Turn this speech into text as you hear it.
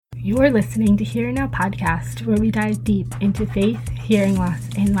You're listening to Hearing Now podcast, where we dive deep into faith, hearing loss,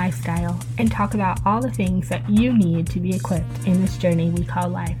 and lifestyle, and talk about all the things that you need to be equipped in this journey we call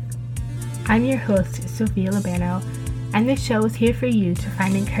life. I'm your host, Sophia Labano, and this show is here for you to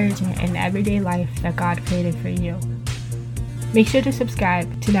find encouragement in the everyday life that God created for you. Make sure to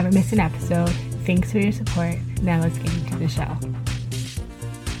subscribe to never miss an episode. Thanks for your support. Now let's get into the show.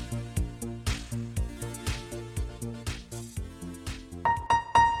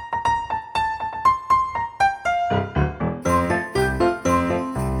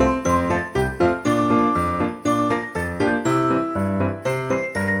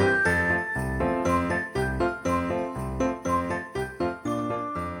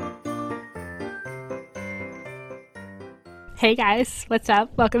 Hey guys, what's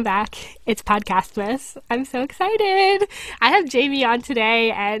up? Welcome back. It's Podcastmas. I'm so excited. I have Jamie on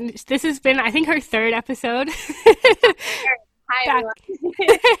today, and this has been, I think, her third episode. Hi, back,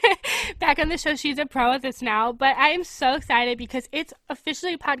 everyone. back on the show. She's a pro at this now, but I am so excited because it's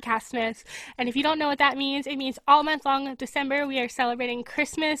officially Podcastmas. And if you don't know what that means, it means all month long of December, we are celebrating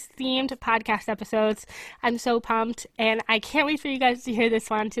Christmas-themed podcast episodes. I'm so pumped, and I can't wait for you guys to hear this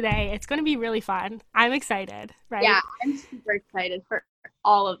one today. It's going to be really fun. I'm excited, right? Yeah, I'm super excited for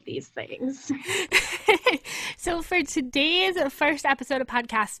all of these things. So for today's first episode of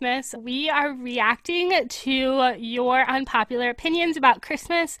Podcastmas, we are reacting to your unpopular opinions about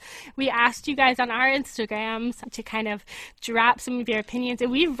Christmas. We asked you guys on our Instagrams to kind of drop some of your opinions,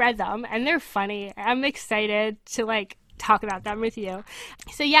 and we've read them, and they're funny. I'm excited to talk about them with you.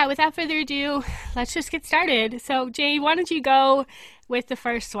 So yeah, without further ado, let's just get started. So Jay, why don't you go with the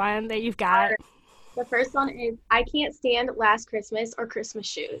first one that you've got? The first one is, I can't stand Last Christmas or Christmas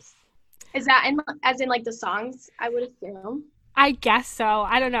Shoes. Is that as in the songs, I would assume? I guess so.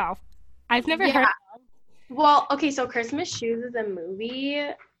 I don't know. I've never heard. Well, okay, so Christmas Shoes is a movie,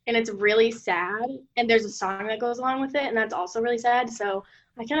 and it's really sad, and there's a song that goes along with it, and that's also really sad, so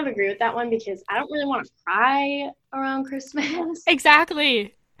I kind of agree with that one because I don't really want to cry around Christmas.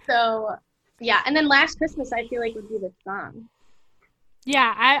 Exactly. So, yeah, and then Last Christmas, I feel like would be the song.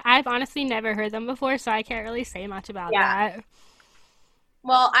 Yeah, I've honestly never heard them before, so I can't really say much about that.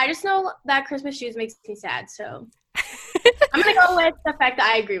 Well, I just know that Christmas Shoes makes me sad, so I'm going to go with the fact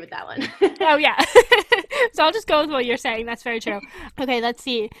that I agree with that one. Oh, yeah. So I'll just go with what you're saying. That's very true. Okay, let's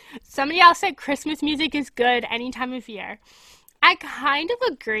see. Somebody else said Christmas music is good any time of year. I kind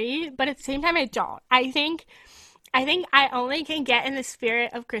of agree, but at the same time, I don't. I think I only can get in the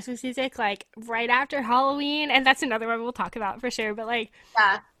spirit of Christmas music right after Halloween, and that's another one we'll talk about for sure, but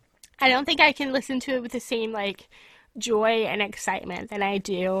Yeah. I don't think I can listen to it with the same joy and excitement than I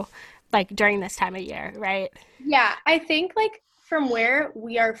do during this time of year, right? Yeah, I think from where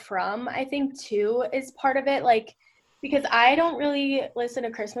we are from, I think too is part of it, because I don't really listen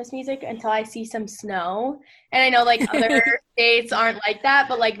to Christmas music until I see some snow, and I know other states aren't like that,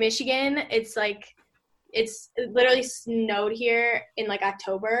 but Michigan, it's literally snowed here in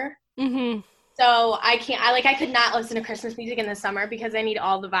October. Mm-hmm. So I could not listen to Christmas music in the summer because I need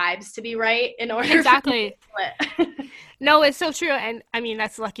all the vibes to be right in order Exactly. for me to No, it's so true, and I mean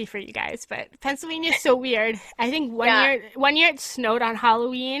that's lucky for you guys. But Pennsylvania is so weird. I think one year it snowed on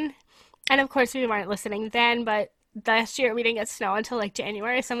Halloween, and of course we weren't listening then. But last year we didn't get snow until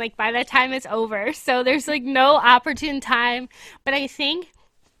January, so I'm by that time it's over. So there's no opportune time. But I think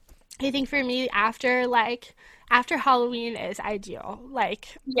for me after Halloween is ideal,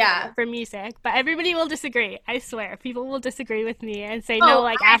 for music. But everybody will disagree. I swear, people will disagree with me and say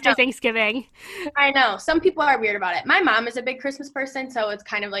after Thanksgiving. I know some people are weird about it. My mom is a big Christmas person, so it's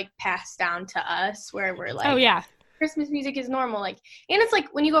kind of passed down to us where we're oh yeah, Christmas music is normal. And it's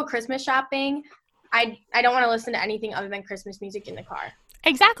when you go Christmas shopping, I don't want to listen to anything other than Christmas music in the car.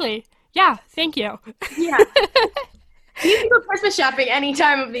 Exactly. Yeah. Thank you. Yeah. You can go Christmas shopping any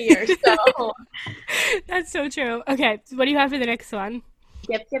time of the year, so. That's so true. Okay, so what do you have for the next one?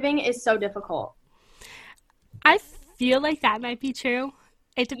 Gift giving is so difficult. I feel like that might be true.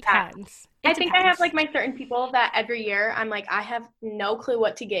 It depends. Yeah. I think I have my certain people that every year I'm I have no clue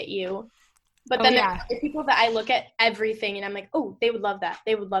what to get you. But then there's other people that I look at everything and I'm oh, they would love that.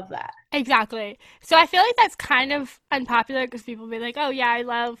 They would love that. Exactly. So I feel like that's kind of unpopular because people be oh yeah, I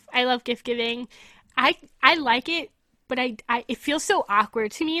love gift giving. I like it. But it feels so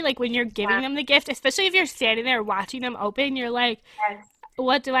awkward to me, when you're giving them the gift, especially if you're standing there watching them open, you're yes.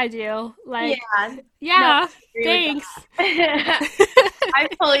 What do I do? Yeah, no, thanks. I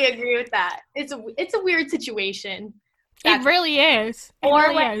fully agree with that. It's a weird situation. It really is.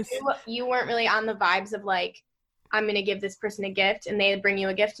 You weren't really on the vibes of I'm going to give this person a gift, and they bring you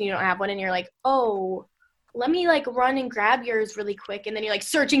a gift and you don't have one, and you're oh, let me like run and grab yours really quick. And then you're like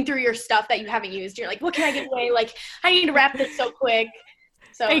searching through your stuff that you haven't used. You're like, what can I give away? Like, I need to wrap this so quick.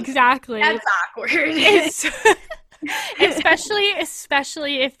 So exactly. That's awkward.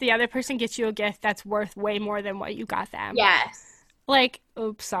 Especially if the other person gets you a gift that's worth way more than what you got them. Yes. Like,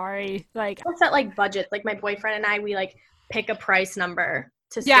 oops, sorry. Like, what's that like budget? Like my boyfriend and I, we like pick a price number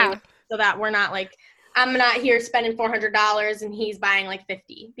to stay so that we're not like, I'm not here spending $400 and he's buying like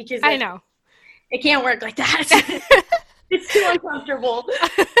 50 because like, I know it can't work like that. It's too uncomfortable.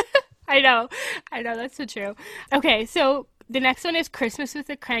 I know that's so true. Okay, so the next one is Christmas with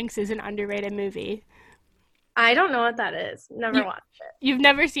the Cranks is an underrated movie. I don't know what that is. Never watched it. You've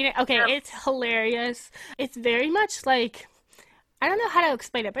never seen it? Okay, It's hilarious. It's very much like, I don't know how to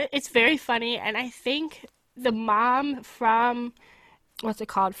explain it, but it's very funny. And I think the mom from, what's it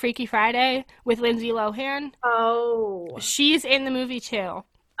called? Freaky Friday with Lindsay Lohan. Oh. She's in the movie too.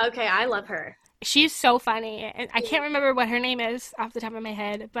 Okay, I love her. She's so funny. And I can't remember what her name is off the top of my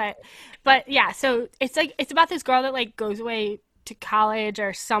head. But yeah, so it's like, it's about this girl that like goes away to college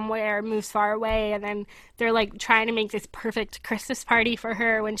or somewhere, moves far away, and then they're like trying to make this perfect Christmas party for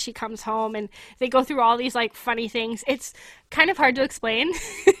her when she comes home, and they go through all these like funny things. It's kind of hard to explain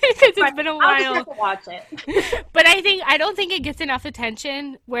because it's been a while. I'll just have to watch it. But I don't think it gets enough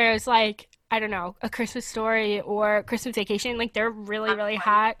attention, whereas like, I don't know, A Christmas Story or Christmas Vacation, like they're really, really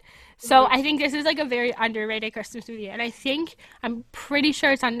hot. So I think this is like a very underrated Christmas movie, and I'm pretty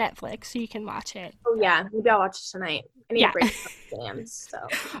sure it's on Netflix, so you can watch it. Oh yeah, maybe I'll watch it tonight. I need to break exams, so.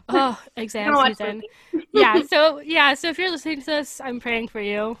 Oh, exam season. So if you're listening to this, I'm praying for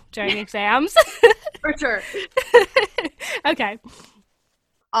you during exams. For sure. Okay.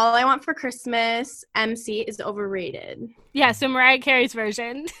 All I Want for Christmas, MC, is overrated. Yeah, so Mariah Carey's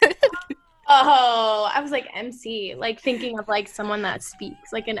version. Oh, I was like MC, like thinking of like someone that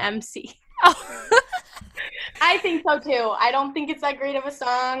speaks, like an MC. Oh. I think so too. I don't think it's that great of a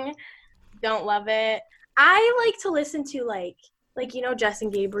song. Don't love it. I like to listen to like Jess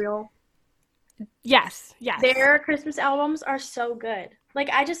and Gabriel. Yes. Their Christmas albums are so good. Like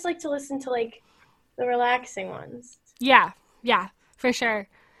I just like to listen to like the relaxing ones. Yeah, for sure.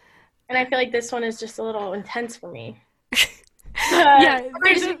 And I feel like this one is just a little intense for me. Yeah,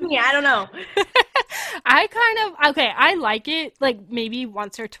 I don't know. I like it like maybe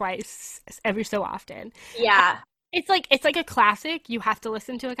once or twice every so often. Yeah. It's like a classic. You have to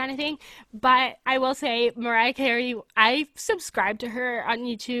listen to it kind of thing. But I will say Mariah Carey, I subscribed to her on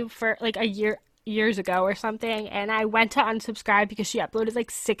YouTube for like years ago or something, and I went to unsubscribe because she uploaded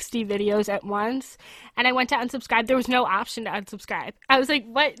like 60 videos at once, and I went to unsubscribe. There was no option to unsubscribe. I was like,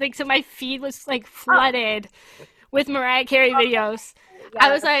 what? Like, so my feed was like flooded with Mariah Carey videos. Yeah.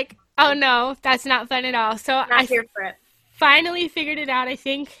 I was like, oh no, that's not fun at all. So I here for it. Finally figured it out, I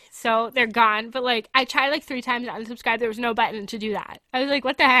think. So they're gone. But like I tried like 3 times to unsubscribe. There was no button to do that. I was like,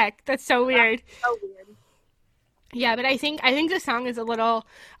 what the heck? That's so weird. That's so weird. Yeah, but I think the song is a little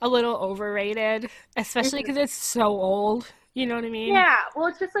overrated, especially because it's so old. You know what I mean? Yeah. Well,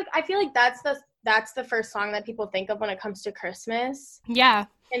 it's just like I feel like that's the first song that people think of when it comes to Christmas. Yeah.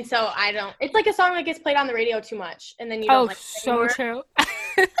 And so I don't. It's like a song that gets played on the radio too much, and then you don't like it so anymore. True.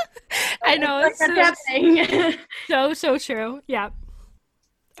 I know. It's like that's happening. So true. Yeah.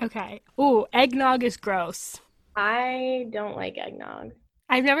 Okay. Ooh, eggnog is gross. I don't like eggnog.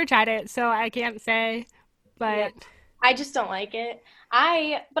 I've never tried it, so I can't say. But yeah. I just don't like it.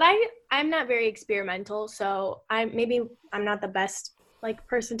 I'm not very experimental, so I'm not the best like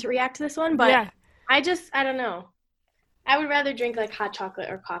person to react to this one, but yeah. I don't know. I would rather drink like hot chocolate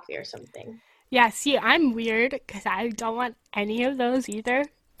or coffee or something. Yeah, see, I'm weird because I don't want any of those either.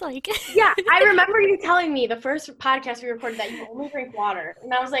 Like, yeah, I remember you telling me the first podcast we recorded that you only drink water,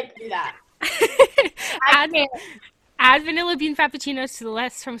 and I was like, do that. Add vanilla bean frappuccinos to the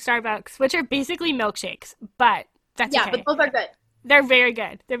list from Starbucks, which are basically milkshakes, but that's okay. Yeah, but those are good. They're very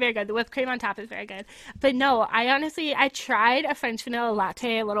good. They're very good. The whipped cream on top is very good. But no, I tried a French vanilla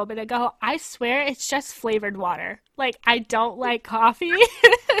latte a little bit ago. I swear it's just flavored water. Like, I don't like coffee.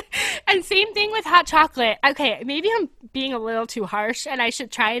 And same thing with hot chocolate. Okay, maybe I'm being a little too harsh and I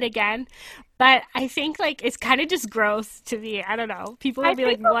should try it again. But I think, like, it's kind of just gross to me. I don't know. People will be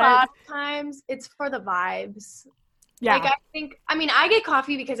like, what? A lot of times it's for the vibes. Yeah. Like, I get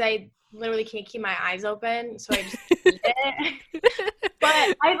coffee because I literally can't keep my eyes open, so I just eat it.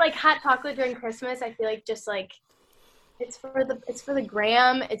 But I like hot chocolate during Christmas. I feel like just like it's for the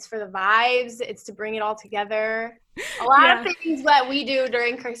gram, it's for the vibes, it's to bring it all together. A lot of things that we do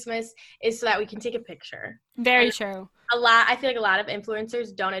during Christmas is so that we can take a picture. Very true. I feel like a lot of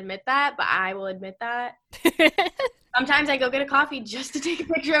influencers don't admit that, but I will admit that. Sometimes I go get a coffee just to take a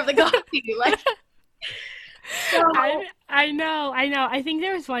picture of the coffee. Like So I know, I know. I think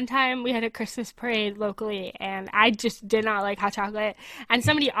there was one time we had a Christmas parade locally, and I just did not like hot chocolate. And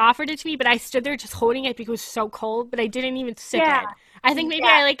somebody offered it to me, but I stood there just holding it because it was so cold, but I didn't even sip yeah, it. I think maybe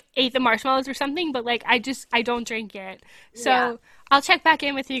yeah, I like ate the marshmallows or something, but like I don't drink it. yeah. So I'll check back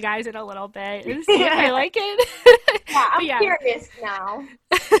in with you guys in a little bit and see if I Yeah, like it. But I'm yeah. curious now.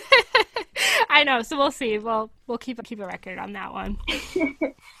 I know, so we'll see. We'll keep a record on that one.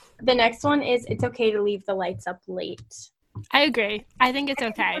 The next one is it's okay to leave the lights up late. I agree. I think it's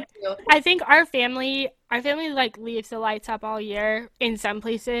okay. So I think our family like leaves the lights up all year in some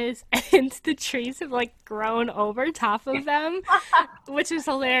places, and the trees have like grown over top of them, which is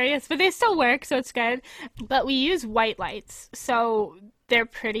hilarious. But they still work, so it's good. But we use white lights, so they're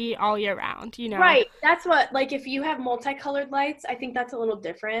pretty all year round, you know? right. That's what, like, if you have multicolored lights, I think that's a little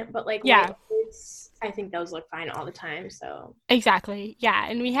different. But, like, white Yeah, lights, I think those look fine all the time. So, exactly. Yeah,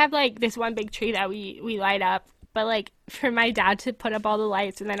 and we have like this one big tree that we light up. But like for my dad to put up all the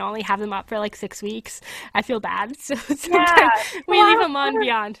lights and then only have them up for like 6 weeks, I feel bad. So yeah, sometimes it's a we leave lot of them on work.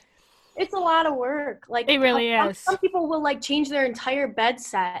 beyond. It's a lot of work. Like, It really some is. people will, like, change their entire bed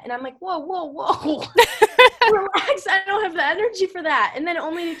set. And I'm like, whoa, whoa, whoa. Relax. I don't have the energy for that. And then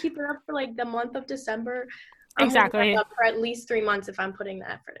only to keep it up for, like, the month of December. I'm leaving it Exactly. up for at least 3 months if I'm putting the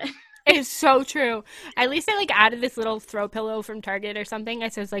effort in. It's so true. At least I like added this little throw pillow from Target or something.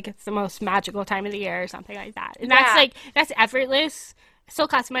 It says like it's the most magical time of the year or something like that. And that's Yeah, like that's effortless. It still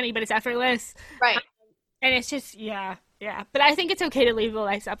costs money, but it's effortless. right. And it's just yeah, yeah. But I think it's okay to leave the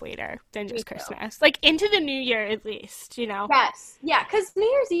lights up later than Me just too. Christmas. Like into the new year at least, you know? Yes. Yeah, because New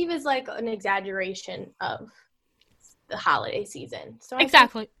Year's Eve is like an exaggeration of the holiday season. So I think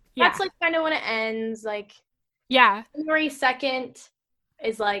Exactly. Yeah. that's like kind of when it ends. Like Yeah. January 2nd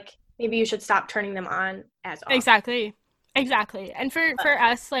is like maybe you should stop turning them on as often. Exactly. Exactly. And for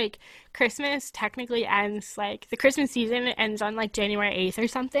us, like Christmas technically ends like the Christmas season ends on like January 8th or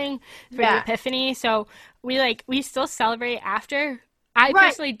something for the Yeah. Epiphany. So we still celebrate after. I Right.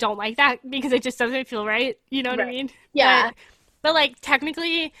 personally don't like that because it just doesn't feel right. You know what I Right. mean? Yeah. But like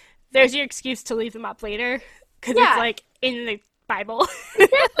technically there's your excuse to leave them up later because it's Yeah. like in the Bible.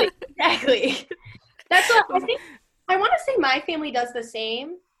 Exactly. Exactly. That's what I think. I want to say my family does the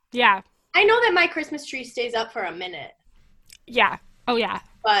same. Yeah. I know that my Christmas tree stays up for a minute, Yeah. Oh yeah.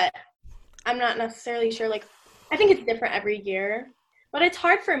 but I'm not necessarily sure. Like, I think it's different every year. But it's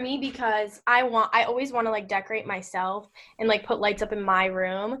hard for me because I always want to like decorate myself and like put lights up in my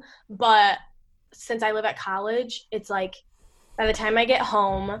room. But since I live at college, it's like by the time I get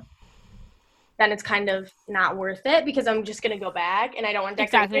home, then it's kind of not worth it because I'm just gonna go back and I don't want to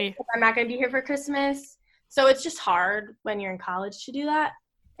decorate Exactly. because I'm not gonna be here for Christmas. So it's just hard when you're in college to do that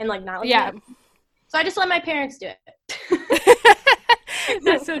and like not looking Yeah. at. So I just let my parents do it.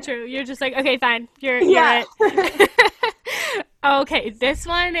 That's so true. You're just like, okay, fine. You're Yeah. it. Okay, this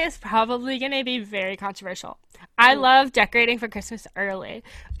one is probably going to be very controversial. I love decorating for Christmas early.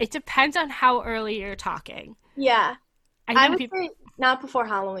 It depends on how early you're talking. Yeah. I I think would people, say not before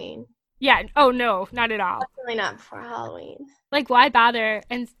Halloween. yeah, oh no, not at all. Definitely not before Halloween. Like, why bother?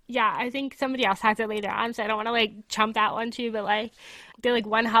 And yeah, I think somebody else has it later on, so I don't want to like chump that one too, but like, do like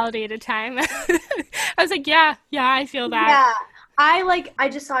one holiday at a time. I was like, yeah, I feel that. Yeah. I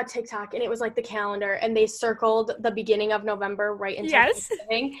just saw a TikTok and it was like the calendar and they circled the beginning of November right into Yes.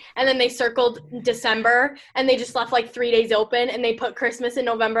 Thanksgiving and then they circled December and they just left like 3 days open and they put Christmas in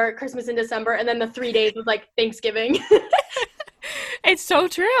November, Christmas in December, and then the 3 days was like Thanksgiving. It's so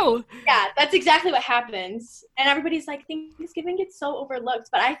true. Yeah, that's exactly what happens. And everybody's like, Thanksgiving gets so overlooked.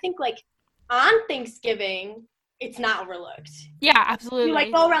 But I think like on Thanksgiving, it's not overlooked. Yeah, You absolutely.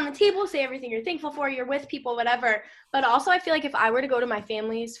 like go around the table, say everything you're thankful for, you're with people, whatever. But also I feel like if I were to go to my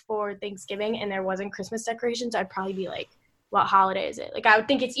family's for Thanksgiving and there wasn't Christmas decorations, I'd probably be like, what holiday is it? Like I would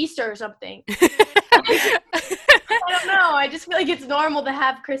think it's Easter or something. I don't know. I just feel like it's normal to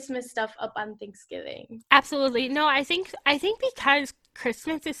have Christmas stuff up on Thanksgiving. Absolutely. No, I think because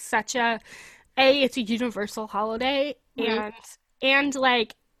Christmas is such it's a universal holiday Mhm. and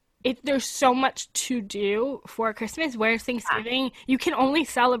like there's so much to do for Christmas, whereas Thanksgiving, you can only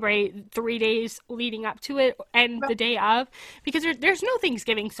celebrate 3 days leading up to it and the day of because there's no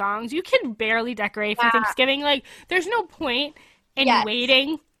Thanksgiving songs. You can barely decorate for Yeah. Thanksgiving. Like, there's no point in Yes.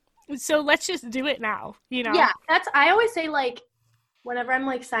 waiting. So let's just do it now, you know? Yeah, I always say like whenever I'm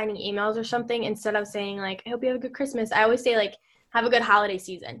like signing emails or something, instead of saying like, I hope you have a good Christmas, I always say like, have a good holiday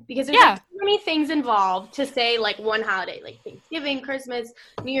season because there's Yeah. like so many things involved to say like one holiday, like Thanksgiving, Christmas,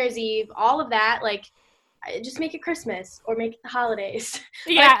 New Year's Eve, all of that. Like, just make it Christmas or make it the holidays.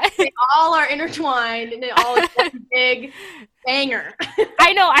 Yeah. They all are intertwined and it all is one big banger.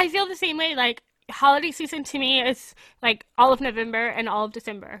 I know. I feel the same way. Like, holiday season to me is like all of November and all of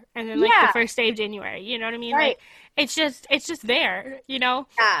December, and then like the Yeah, first day of January. You know what I mean? right. Like it's just there, you know.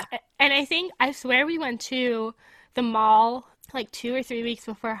 Yeah. And I swear we went to the mall like 2 or 3 weeks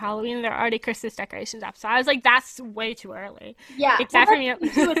before Halloween. There are already Christmas decorations up, so I was like, that's way too early. Yeah. Well, Except for that's me. what we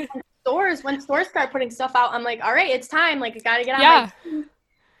do is when stores start putting stuff out, I'm like, all right, it's time. Like, I gotta get on my Yeah.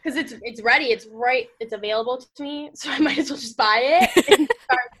 because it's ready, it's right, it's available to me, so I might as well just buy it and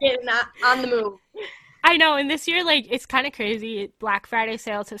start getting that on the move. I know, and this year, like, it's kind of crazy. Black Friday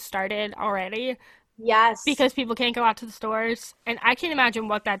sales have started already Yes. because people can't go out to the stores. And I can't imagine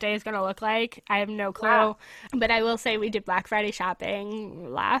what that day is going to look like. I have no Yeah. clue. But I will say we did Black Friday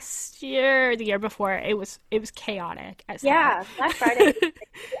shopping last year or the year before. It was chaotic as hell. Yeah. Black Friday.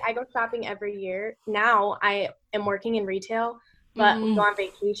 I go shopping every year. Now I am working in retail, but we go Mm, on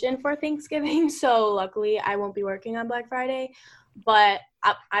vacation for Thanksgiving. So luckily I won't be working on Black Friday. But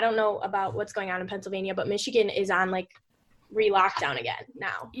I don't know about what's going on in Pennsylvania, but Michigan is on like re-lockdown again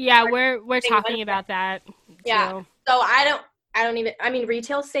now. yeah, we're Starting talking Wednesday. about that Yeah. too. So I don't even, I mean,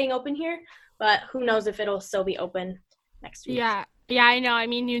 retail's staying open here, but who knows if it'll still be open next week. Yeah. Yeah, I know. I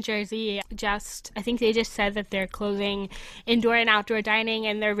mean, New Jersey I think they just said that they're closing indoor and outdoor dining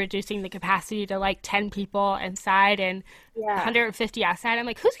and they're reducing the capacity to like 10 people inside and Yeah. 150 outside. I'm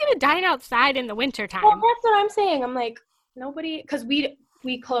like, who's going to dine outside in the Well, wintertime? that's what I'm saying. I'm like, nobody, because we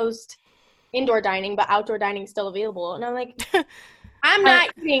closed indoor dining, but outdoor dining is still available. And I'm like, I'm Uh, not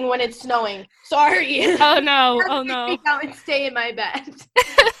eating when it's snowing. Sorry. oh no, I'm oh gonna no. take out and stay in my bed.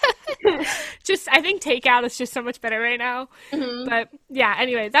 Just, I think takeout is just so much better right now. hmm But yeah,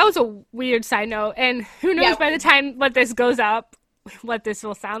 anyway, that was a weird side note. And who Yeah. knows by the time what this goes up, what this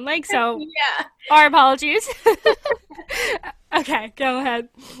will sound like. So, Yeah. our apologies. Okay, go ahead.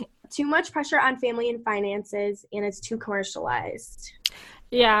 Too much pressure on family and finances, and it's too commercialized.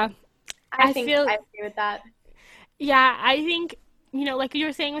 Yeah, I I think feel I agree with that. Yeah, I think, like you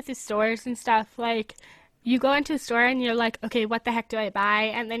were saying with the stores and stuff, like you go into a store and you're like, okay, what the heck do I buy?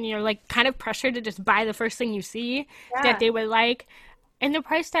 And then you're like kind of pressured to just buy the first thing you see that Yeah. they would like. And the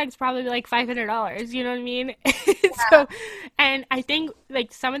price tag's probably like $500, you know what I mean? Yeah. So, and I think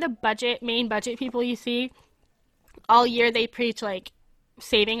like some of the main budget people you see all year, they preach like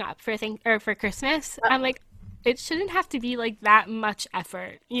saving up for Christmas. I'm like, it shouldn't have to be like that much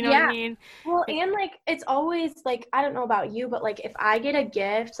effort, you know what I Yeah. mean? Well, Like, and like it's always like I don't know about you, but like if I get a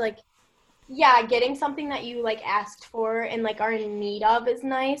gift, like yeah, getting something that you like asked for and like are in need of is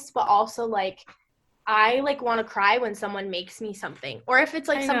nice, but also like I like want to cry when someone makes me something. Or if it's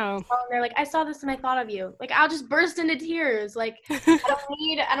like I something know. small and they're like, I saw this and I thought of you. Like I'll just burst into tears. Like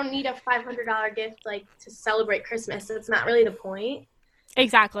I don't need a $500 gift like to celebrate Christmas. That's not really the point.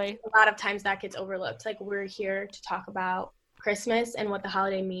 Exactly. A lot of times that gets overlooked. Like we're here to talk about Christmas and what the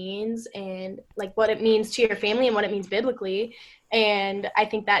holiday means and like what it means to your family and what it means biblically. And I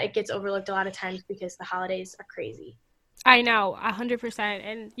think that it gets overlooked a lot of times because the holidays are crazy. I know, 100%.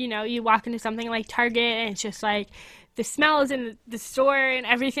 And you walk into something like Target and it's just like the smells in the store and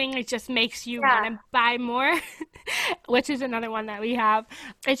everything, it just makes you want Yeah. to buy more, which is another one that we have.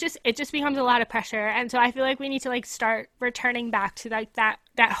 It just becomes a lot of pressure. And so I feel like we need to like start returning back to like that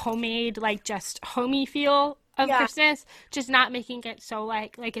homemade, like just homey feel of Yeah. Christmas, just not making it so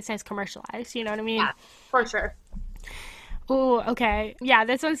like it says commercialized, you know what I mean? Yeah, for sure. Oh, okay. Yeah,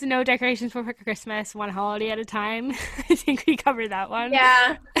 this one's no decorations for Christmas, one holiday at a time. I think we covered that one.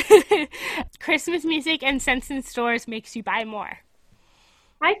 Yeah. Christmas music and scents in stores makes you buy more.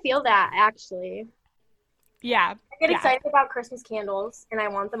 I feel that actually. Yeah, I get yeah. excited about Christmas candles and I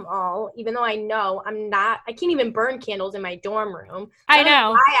want them all, even though I know I can't even burn candles in my dorm room. So I I don't know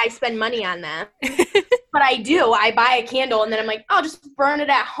know. why I spend money on them. But I do. I buy a candle and then I'm like, I'll just burn it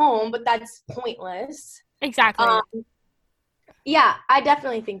at home, but that's pointless. Exactly. Um, yeah, I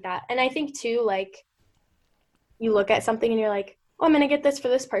definitely think that. And I think too, like, you look at something and you're like, oh, I'm gonna get this for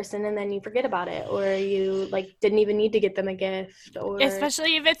this person, and then you forget about it, or you like didn't even need to get them a gift, or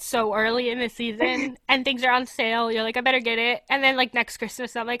Especially if it's so early in the season and things are on sale, you're like, I better get it. And then like next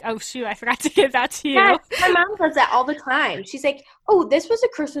Christmas, I'm like, oh shoot, I forgot to give that to you. yes, my mom does that all the time. She's like, oh, this was a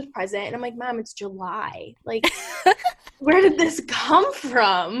Christmas present, and I'm like, Mom, it's July. Like, where did this come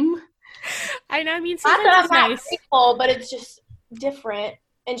from? I know. I mean, Not sometimes that I'm it's not nice. grateful, but it's just different.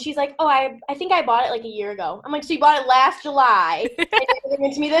 And she's like, oh, I think I bought it like a year ago. I'm like, so you bought it last July, and you're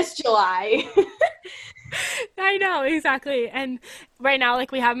giving it to me this July. I know, exactly. And right now,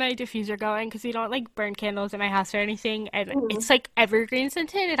 like, we have my diffuser going because we don't, like, burn candles in my house or anything. And Mhm. it's, like, evergreen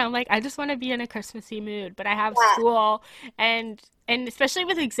scented. And I'm like, I just want to be in a Christmassy mood. But I have Yeah. school and especially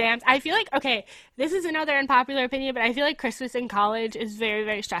with exams, I feel like, okay, this is another unpopular opinion, but I feel like Christmas in college is very,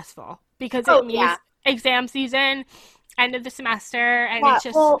 very stressful because Oh, it means yeah. exam season, end of the semester, and Yeah, it's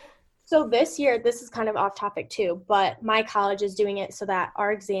just well, so this year, this is kind of off topic too, but my college is doing it so that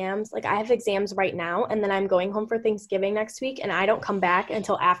our exams, like I have exams right now, and then I'm going home for Thanksgiving next week, and I don't come back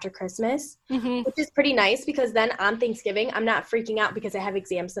until after Christmas, hmm which is pretty nice because then on Thanksgiving, I'm not freaking out because I have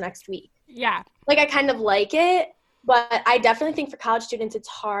exams the next week. yeah. Like I kind of like it, but I definitely think for college students, it's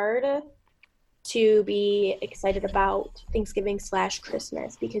hard to be excited about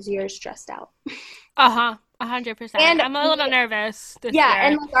Thanksgiving/Christmas because you're stressed out. Uh-huh. 100%. And I'm a little nervous this yeah, year.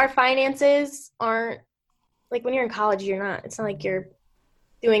 and like our finances aren't like when you're in college, you're not, it's not like you're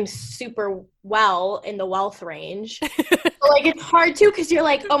doing super well in the wealth range. So, like it's hard too because you're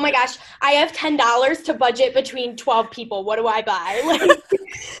like, oh my gosh, I have $10 to budget between 12 people. What do I buy? Like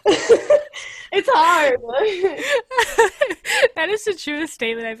it's hard. That is the truest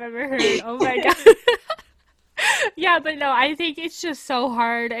statement I've ever heard. Oh my God. Yeah, but no, I think it's just so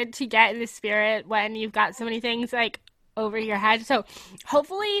hard to get in the spirit when you've got so many things like over your head. So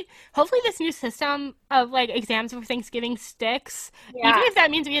hopefully this new system of like exams for Thanksgiving sticks. Even Yeah. if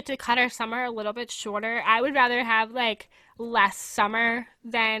that means we get to cut our summer a little bit shorter, I would rather have like less summer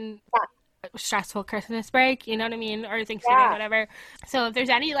than a stressful Christmas break, you know what I mean? Or Thanksgiving, Yeah. whatever. So if there's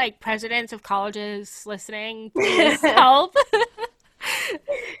any like presidents of colleges listening, please help.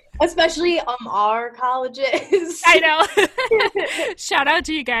 Especially our colleges. I know. Shout out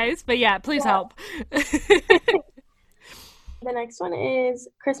to you guys. But yeah, please Yeah. help. The next one is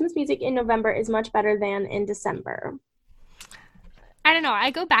Christmas music in November is much better than in December. I don't know. I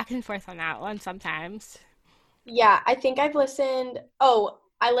go back and forth on that one sometimes. Yeah, I think I've listened. Oh,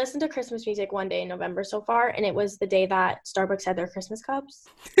 I listened to Christmas music one day in November so far, and it was the day that Starbucks had their Christmas cups.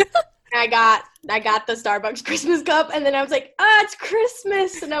 I got the Starbucks Christmas cup, and then I was like, it's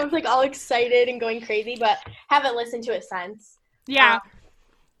Christmas, and I was like all excited and going crazy, but haven't listened to it since. Yeah.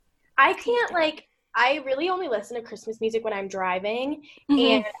 I can't I really only listen to Christmas music when I'm driving,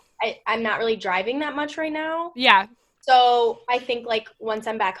 Mhm. and I'm not really driving that much right now. Yeah. So I think like once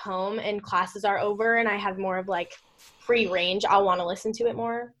I'm back home and classes are over and I have more of like free range, I'll want to listen to it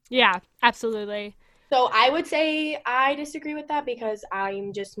more. Yeah. Absolutely. So I would say I disagree with that because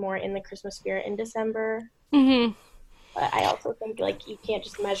I'm just more in the Christmas spirit in December. hmm But I also think like you can't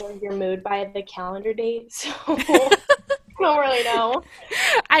just measure your mood by the calendar date. So I don't really know.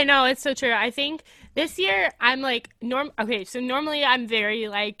 I know, it's so true. I think this year I'm like okay, so normally I'm very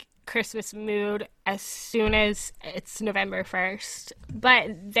like Christmas mood as soon as it's November 1st. But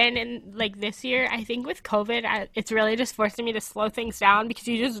then in like this year, I think with COVID, it's really just forcing me to slow things down because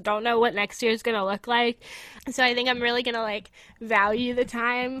you just don't know what next year is going to look like. So I think I'm really going to like value the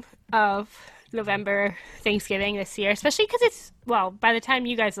time of November Thanksgiving this year, especially because it's, well, by the time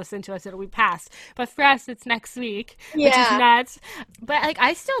you guys listen to us, it'll be past. But for us, it's next week, which is Yeah. nuts. But like,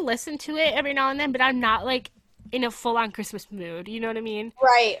 I still listen to it every now and then, but I'm not like in a full on Christmas mood. You know what I mean?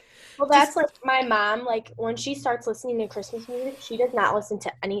 Right. Well, that's like my mom, like when she starts listening to Christmas music, she does not listen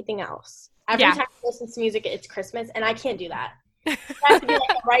to anything else. Every Yeah. time she listens to music, it's Christmas, and I can't do that. It has to be like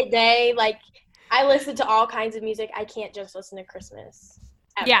the right day. Like I listen to all kinds of music. I can't just listen to Christmas.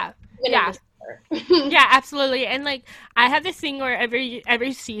 Ever. Yeah. Even in Yeah. December. Yeah, absolutely. And like I have this thing where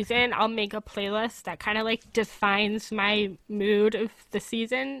every season I'll make a playlist that kind of like defines my mood of the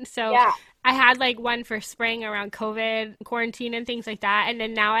season. So Yeah. I had like one for spring around COVID, quarantine and things like that. And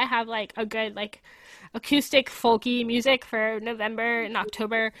then now I have like a good like acoustic folky music for November and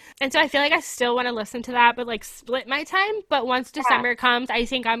October. And so I feel like I still want to listen to that but like split my time. But once December comes, I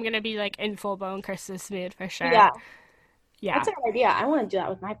think I'm going to be like in full blown Christmas mood for sure. Yeah. Yeah. That's a good idea. I want to do that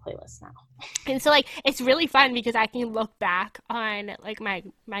with my playlist now. And so like it's really fun because I can look back on like my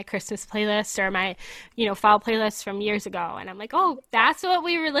Christmas playlist or my, fall playlist from years ago and I'm like, "Oh, that's what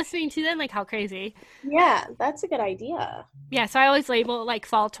we were listening to then." Like how crazy. Yeah, that's a good idea. Yeah, so I always label like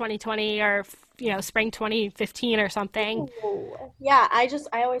fall 2020 or spring 2015 or something. Ooh. Yeah, I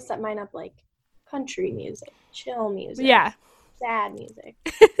always set mine up like country music, chill music, Yeah. sad music.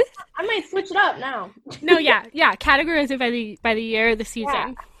 I might switch it up now. No, yeah. Categorize it by the year, the season.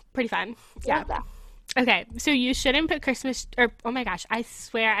 Yeah. Pretty fun. Yeah. Love that. Okay, so you shouldn't put Christmas or oh my gosh, I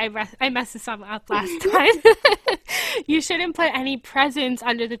swear I messed this one up last time. You shouldn't put any presents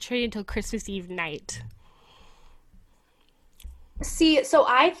under the tree until Christmas Eve night. See, so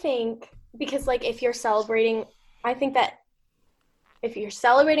I think because like if you're celebrating, I think that if you're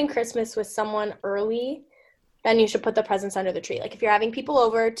celebrating Christmas with someone early, then you should put the presents under the tree. Like if you're having people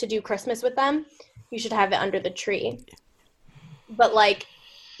over to do Christmas with them, you should have it under the tree. But like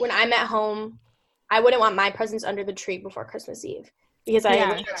when I'm at home, I wouldn't want my presents under the tree before Christmas Eve because I Yeah.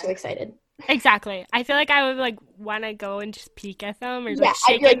 would get too excited. Exactly. I feel like I would like want to go and just peek at them or Yeah, like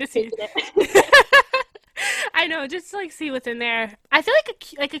I'd shake be them like to see. taking it. I know, just to, like see what's in there. I feel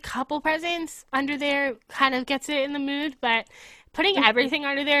like a couple presents under there kind of gets it in the mood, but putting everything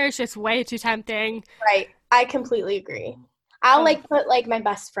under there is just way too tempting. Right. I completely agree. I'll Oh, like put like my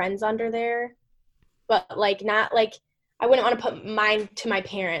best friends under there, but like not like I wouldn't want to put mine to my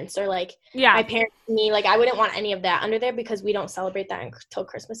parents or like yeah, my parents to me. Like I wouldn't want any of that under there because we don't celebrate that until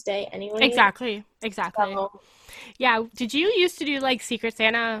Christmas Day anyways. exactly, exactly. So Yeah. Did you used to do like Secret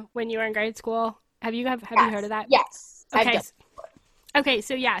Santa when you were in grade school? Have you heard of yes, that? yes, I've Okay. done. Okay,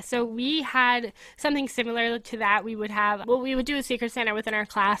 so yeah, so we had something similar to that. We would do a Secret Santa within our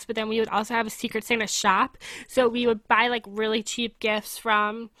class, but then we would also have a Secret Santa shop. So we would buy like really cheap gifts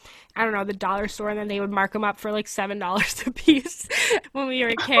from, I don't know, the dollar store, and then they would mark them up for like $7 a piece when we were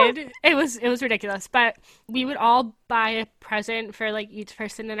a kid. It was ridiculous, but we would all buy a present for like each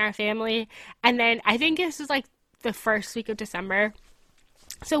person in our family, and then I think this was like the first week of December.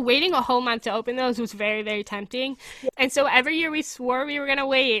 So waiting a whole month to open those was very, very tempting. And so every year we swore we were going to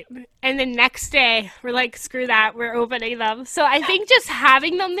wait. And the next day we're like, screw that, we're opening them. So I think just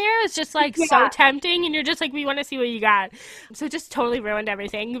having them there is just like so Yeah, tempting. And you're just like, we want to see what you got. So it just totally ruined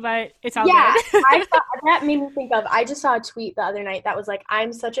everything, but it's all yeah. good. I thought that made me think of. I just saw a tweet the other night that was like,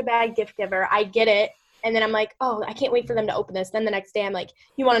 "I'm such a bad gift giver. I get it." And then I'm like, "Oh, I can't wait for them to open this." Then the next day, I'm like,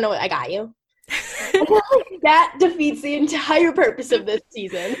 "You want to know what I got you?" I feel like that defeats the entire purpose of this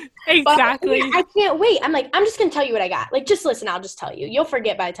season. But Exactly. yeah, I can't wait. I'm like, I'm just gonna tell you what I got. Like, just listen. I'll just tell you. You'll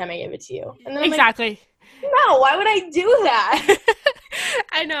forget by the time I give it to you. And then I'm like, Exactly. no, why would I do that?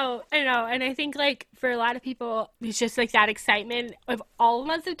 I know, I know. And I think like for a lot of people, it's just like that excitement of all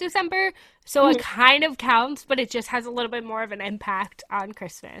months of December. So it Mhm. kind of counts, but it just has a little bit more of an impact on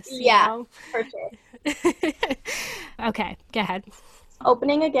Christmas, you Yeah, know? for sure. Okay, go ahead.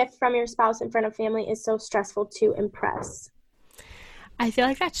 Opening a gift from your spouse in front of family is so stressful to impress. I feel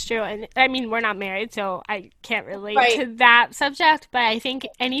like that's true. And I mean, we're not married, so I can't relate Right. to that subject. But I think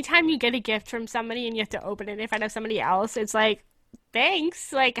anytime you get a gift from somebody and you have to open it in front of somebody else, it's like,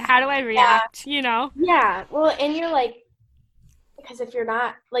 thanks. Like, how do I Yeah. react? You know? Yeah. Well, and you're like, because if you're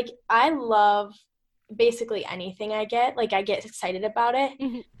not, like, I love basically anything I get. Like, I get excited about it.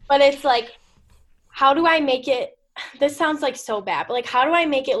 Mhm. But it's like, how do I make it? This sounds like so bad, but like, how do I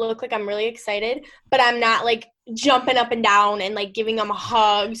make it look like I'm really excited, but I'm not like jumping up and down and like giving them a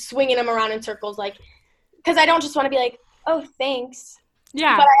hug, swinging them around in circles, like, because I don't just want to be like, oh, thanks,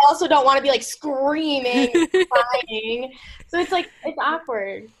 Yeah. but I also don't want to be like screaming and crying. So it's like it's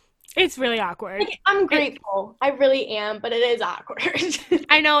awkward. It's really awkward. Like I'm It, grateful, I really am, but it is awkward.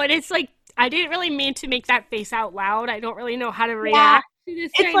 I know, and it's like I didn't really mean to make that face out loud. I don't really know how to Yeah, react to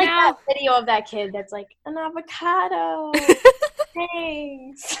this it's right like that now. video of that kid that's like an avocado.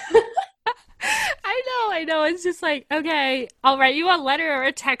 Thanks. I know. It's just like, okay, I'll write you a letter or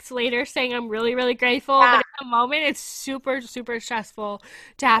a text later saying I'm really, really grateful. But Yeah, at the moment, it's super, super stressful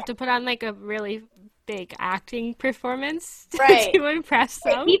to have to put on like a really big acting performance right. to impress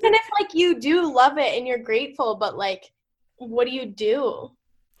them. Even if like you do love it and you're grateful, but like, what do you do?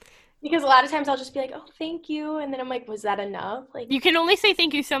 Because a lot of times I'll just be like, oh, thank you. And then I'm like, was that enough? Like, You can only say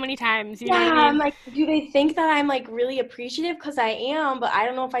thank you so many times. You know yeah, what I I'm mean? like, do they think that I'm like really appreciative? Because I am, but I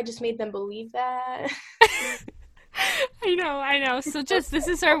don't know if I just made them believe that. I know. So just this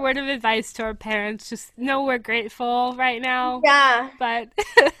is our word of advice to our parents. Just know we're grateful right now, Yeah, but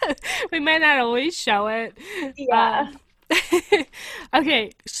we might not always show it. yeah. Um,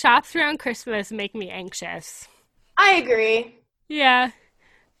 okay, shops around Christmas make me anxious. I agree. Yeah,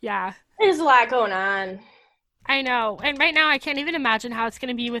 yeah, There's a lot going on. I know. And right now, I can't even imagine how it's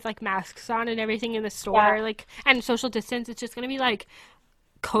gonna be with like masks on and everything in the Yeah, store, like and social distance. It's just gonna be like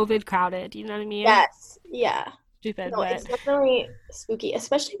COVID crowded. You know what I mean? yes, yeah. Stupid, No, it's but definitely spooky,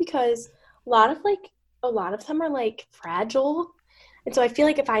 especially because a lot of them are like fragile. And so I feel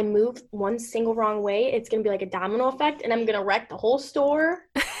like if I move one single wrong way, it's gonna be like a domino effect and I'm gonna wreck the whole store.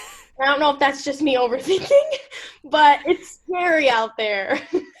 I don't know if that's just me overthinking, but it's scary out there.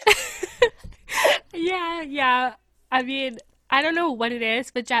 yeah, yeah. I mean, I don't know what it is,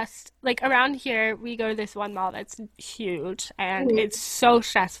 but just like around here, we go to this one mall that's huge, and Mhm. it's so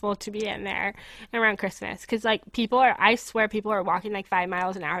stressful to be in there around Christmas because like I swear people are walking like 5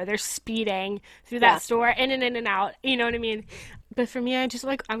 miles an hour. They're speeding through Yeah, that store, in and out. You know what I mean? But for me, I just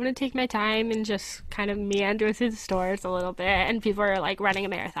like I'm gonna take my time and just kind of meander through the stores a little bit, and people are like running a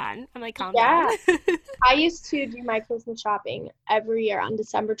marathon. I'm like, calm down. yeah. I used to do my Christmas shopping every year on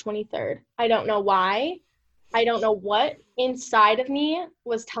December 23rd. I don't know why. I don't know what inside of me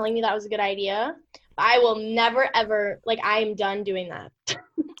was telling me that was a good idea. But I will never ever like I am done doing that.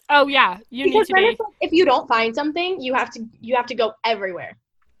 Oh yeah, you need Because to then be. it's like if you don't find something, you have to go everywhere.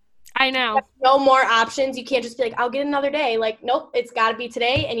 I know. No more options. You can't just be like, I'll get another day. Like, nope, it's got to be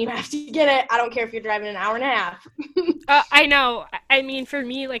today, and you have to get it. I don't care if you're driving an hour and a half. I know. I mean, for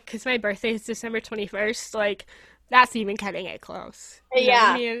me, like, because my birthday is December 21st, like, that's even cutting it close. You know what I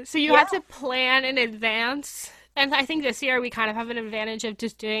Yeah, mean? So you yeah, have to plan in advance. And I think this year we kind of have an advantage of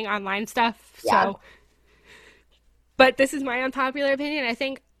just doing online stuff. yeah, So, but this is my unpopular opinion. I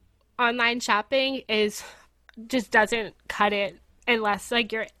think online shopping is just doesn't cut it unless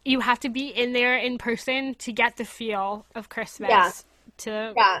like you have to be in there in person to get the feel of yeah, Christmas.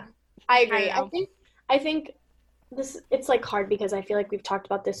 To yeah. I I don't agree. I know. think, I think this it's like hard because I feel like we've talked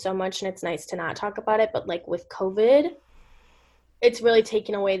about this so much, and it's nice to not talk about it. But like with COVID, it's really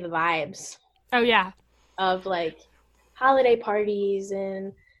taken away the vibes Oh yeah. of like holiday parties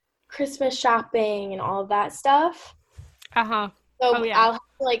and Christmas shopping and all of that stuff. Uh huh. Oh So yeah. I'll have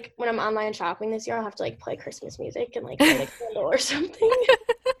to, like when I'm online shopping this year, I'll have to like play Christmas music and like light a candle or something.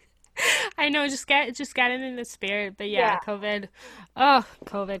 I know, just get it in the spirit. But yeah, Yeah, COVID. Oh,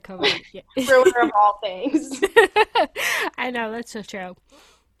 COVID. ruiner Yeah. of all things. I know, that's so true.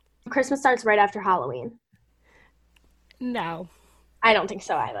 Christmas starts right after Halloween. No. I don't think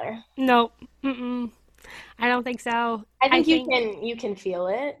so either. Nope. Mm-mm. I don't think so. I I think you think can you can feel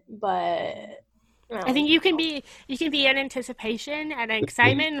it, but I I don't think you can be in anticipation and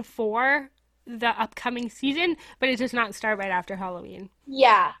excitement for the upcoming season, but it does not start right after Halloween.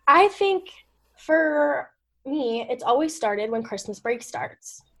 Yeah, I think for me, it's always started when Christmas break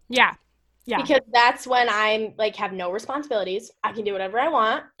starts Yeah. Yeah. because that's when I'm like have no responsibilities. I can do whatever I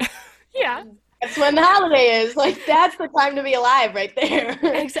want. Yeah. That's when the holiday is. Like that's the time to be alive right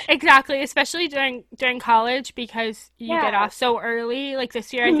there. Exactly, especially during college because you get Yeah. off so early. Like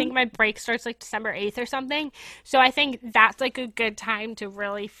this year, I think my break starts like December 8th or something. So I think that's like a good time to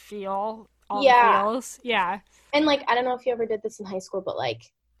really feel all the Yeah. feels. Yeah. And like I don't know if you ever did this in high school, but like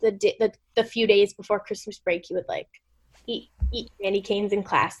the few days before Christmas break, you would like eat candy canes in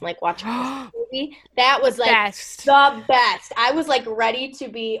class and like watch a Christmas movie. That was like Best. the best. I was like ready to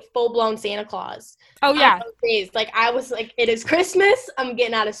be full blown Santa Claus Oh on yeah. those days. Like I was like, it is Christmas. I'm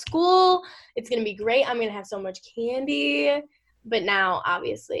getting out of school. It's gonna be great. I'm gonna have so much candy. But now,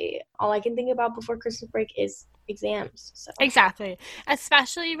 obviously, all I can think about before Christmas break is exams. So Exactly.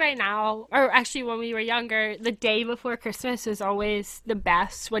 Especially right now, or actually when we were younger, the day before Christmas is always the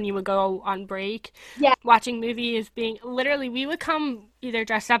best when you would go on break. yeah, Watching movies, being literally, we would come either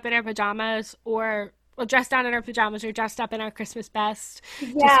dressed up in our pajamas or well, dressed down in our pajamas or dressed up in our Christmas best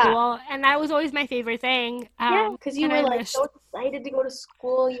to yeah. school. And that was always my favorite thing. Yeah, because you And were I like wished so excited to go to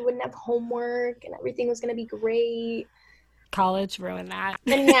school. You wouldn't have homework and everything was going to be great. college ruined that.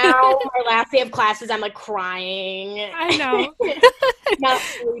 And now, my last day of classes, I'm like crying, I know. not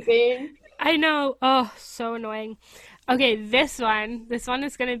sleeping. I know. Oh, so annoying. Okay, this one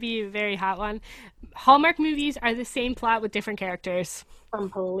is going to be a very hot one. Hallmark movies are the same plot with different characters.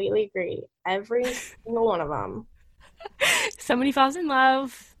 Completely agree. Every single one of them. Somebody falls in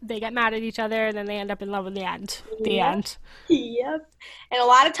love, they get mad at each other, and then they end up in love in the end. The Yep. end. Yep. And a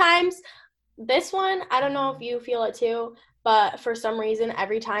lot of times, this one, I don't know if you feel it too, but for some reason,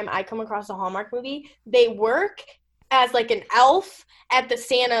 every time I come across a Hallmark movie, they work as like an elf at the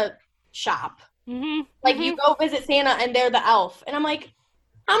Santa shop. Mhm. Like you Mhm. go visit Santa and they're the elf. And I'm like,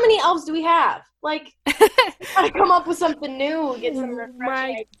 how many elves do we have? Like, gotta come up with something new, get some refreshing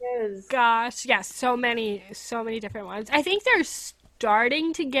My ideas. gosh, yes, so many different ones. I think they're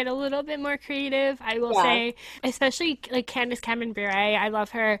starting to get a little bit more creative, I will Yeah, say, especially like Candace Cameron Bure. I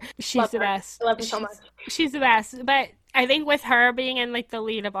love her. She's love the her. best. I love her so much. She's the best. But I think with her being in like the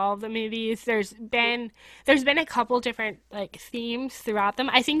lead of all of the movies, there's been a couple different like themes throughout them.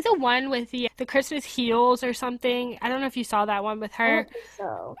 I think the one with the Christmas heels or something. I don't know if you saw that one with I her. don't think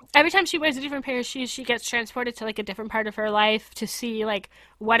so. Every time she wears a different pair of shoes, she gets transported to like a different part of her life to see like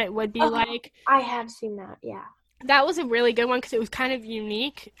what it would be Oh, like. I have seen that. Yeah. That was a really good one because it was kind of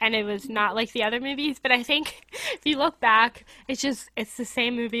unique and it was not like the other movies. But I think if you look back, it's the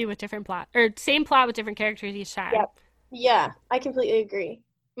same movie with different plot or same plot with different characters each time. Yep. Yeah, I completely agree.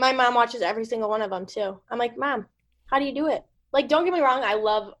 My mom watches every single one of them too. I'm like, Mom, how do you do it? Like, don't get me wrong, I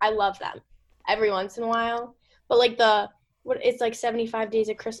love them every once in a while. But like what it's like 75 days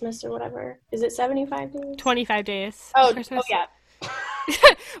of Christmas or whatever. Is it 75 days? 25 days of Oh, Christmas. yeah.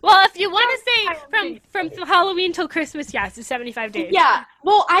 Well, if you want to say from Halloween till Christmas, yes, it's 75 days. Yeah.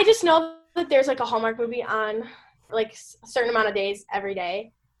 Well, I just know that there's like a Hallmark movie on like a certain amount of days every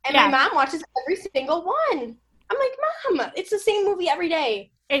day. And my Yeah, mom watches every single one. I'm like, Mom, it's the same movie every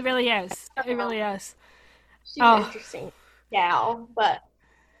day. it really is. I It don't know. really is. She's an Oh, interesting gal, but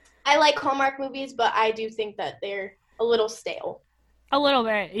I like Hallmark movies, but I do think that they're a little stale. A little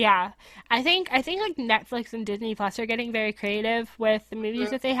bit, yeah. I think like Netflix and Disney Plus are getting very creative with the movies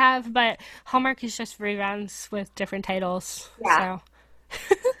Mhm. that they have, but Hallmark is just reruns with different titles. Yeah. So,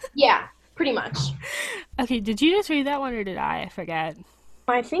 Yeah, pretty much. okay, did you just read that one or did I? Forget.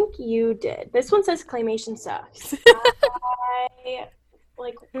 I think you did. This one says claymation sucks. I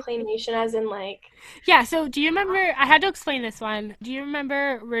like claymation as in like Yeah, so do you remember? I had to explain this one. Do you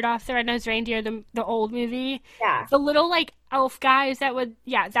remember Rudolph the Red-Nosed Reindeer, the old movie? yeah. The little like elf guys that would,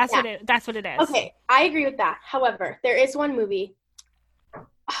 yeah, Yeah. that's what it is. Okay, I agree with that. However, there is one movie.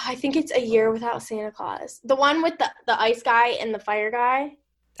 I think it's A Year Without Santa Claus. The one with the ice guy and the fire guy.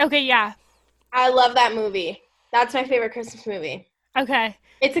 Okay, yeah. I love that movie. That's my favorite Christmas movie. Okay.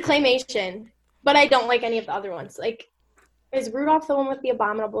 It's a claymation, but I don't like any of the other ones. Like, is Rudolph the one with the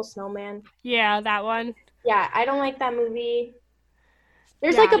abominable snowman? Yeah, that one. Yeah, I don't like that movie.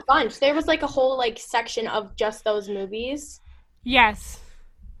 There's like Yeah. a bunch. There was like a whole like section of just those movies, Yes.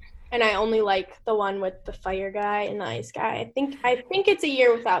 and I only like the one with the fire guy and the ice guy. I think it's A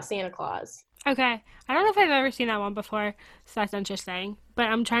Year Without Santa Claus. Okay. I don't know if I've ever seen that one before, so that's interesting. But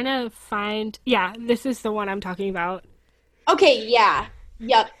I'm trying to find, yeah, this is the one I'm talking about. Okay, yeah.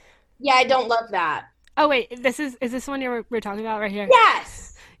 Yep. Yeah, I don't love that. Oh wait, is this one we're talking about right here?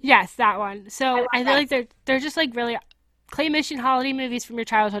 Yes. Yes, that one. I So love I feel that. like they're just like really claymation holiday movies from your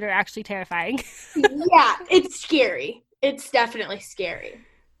childhood are actually terrifying. Yeah, it's scary. It's definitely scary.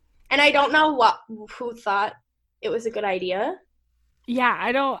 And I don't know who thought it was a good idea. Yeah,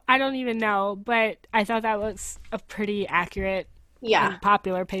 I don't even know, but I thought that was a pretty accurate Yeah. and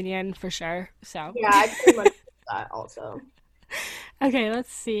popular opinion for sure. So, Yeah, I pretty much thought also. okay,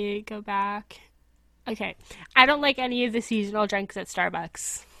 let's see. Go back. Okay. I don't like any of the seasonal drinks at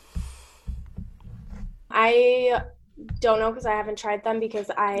Starbucks. I don't know because I haven't tried them because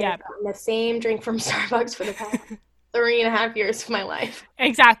I Yeah, have gotten the same drink from Starbucks for the past 3.5 years of my life.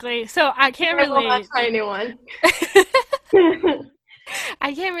 exactly. So I can't I will not relate. try a new one.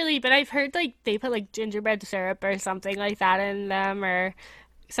 I can't really, but I've heard like they put like gingerbread syrup or something like that in them or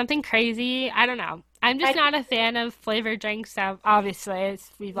something crazy. I don't know. I'm just I not a fan of flavored drinks, so obviously,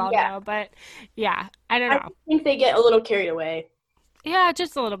 as we all yeah, know. But yeah, I don't I know. think they get a little carried away. Yeah,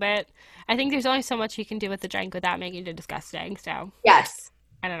 just a little bit. I think there's only so much you can do with the drink without making it disgusting. So Yes.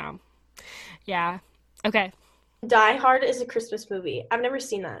 I don't know. Yeah. Okay. Die Hard is a Christmas movie. I've never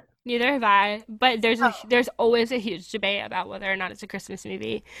seen that. Neither have I, but Oh, there's always a huge debate about whether or not it's a Christmas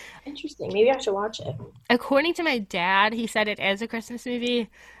movie. interesting. Maybe I should watch it. According to my dad, he said it is a Christmas movie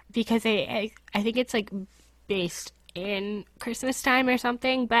because I think it's like based in Christmas time or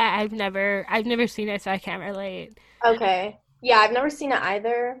something, but I've never seen it, so I can't relate. Okay. Yeah, I've never seen it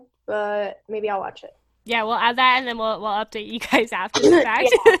either, but maybe I'll watch it. Yeah, we'll add that and then we'll update you guys after the fact.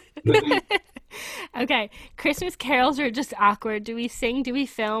 Yeah. Okay, Christmas carols are just awkward. Do we sing, do we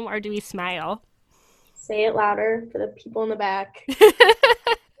film, or do we smile? Say it louder for the people in the back.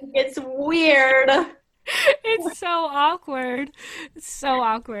 It's weird. It's so awkward. It's so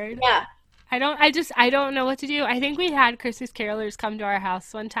awkward. Yeah. I don't know what to do. I think we had Christmas carolers come to our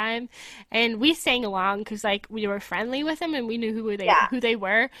house one time and we sang along because like we were friendly with them and we knew Yeah. who they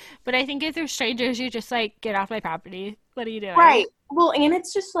were. But I think if they're strangers, you just like get off my property. What are you doing? Right. Well, and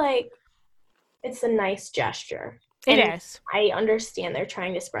it's just like it's a nice gesture. It And is. I understand they're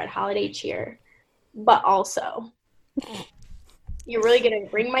trying to spread holiday cheer, but also you're really gonna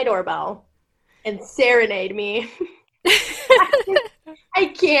ring my doorbell and serenade me. I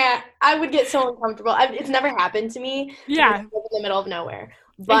can't. I would get so uncomfortable. It's never happened to me because I Yeah, live in the middle of nowhere.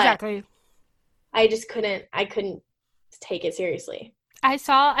 But exactly. I just couldn't. I couldn't take it seriously. I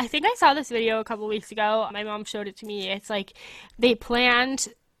think I saw this video a couple weeks ago. My mom showed it to me. It's like they planned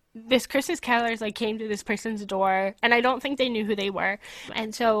this Christmas carolers like came to this person's door and I don't think they knew who they were.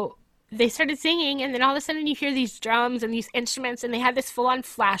 And so they started singing and then all of a sudden you hear these drums and these instruments and they had this full on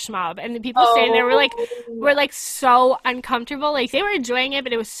flash mob and the people standing there Oh, were like so uncomfortable. Like they were enjoying it,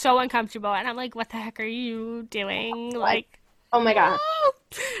 but it was so uncomfortable. And I'm like, what the heck are you doing? like, Like, oh my god. oh,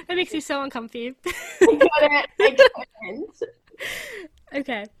 that makes me so uncomfy. I couldn't. I couldn't.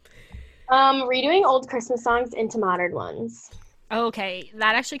 Okay. Redoing old Christmas songs into modern ones. Okay,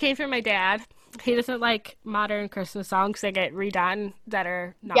 that actually came from my dad. He doesn't like modern Christmas songs that get redone that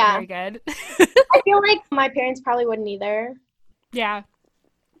are not Yeah. very good. I feel like my parents probably wouldn't either. Yeah.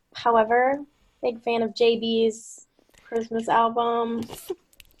 However, big fan of JB's Christmas album,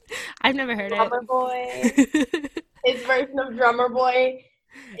 I've never heard Drummer Boy. it. His version of Drummer Boy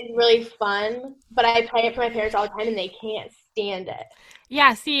is really fun, but I play it for my parents all the time and they can't stand it.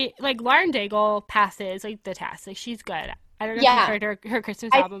 Yeah, see, like Lauren Daigle passes like the test. Like she's good. I don't know if you've Yeah, heard her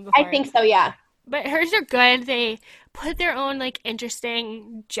Christmas album I before. think so. Yeah. But hers are good. They put their own like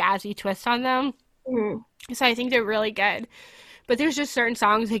interesting jazzy twist on them. Mhm. So I think they're really good. But there's just certain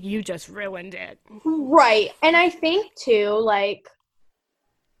songs like you just ruined it. Right. And I think too, like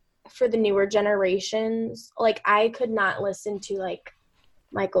for the newer generations, like I could not listen to like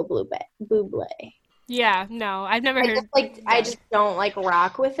Michael Bublé. Yeah, no, I've never heard I that. just don't like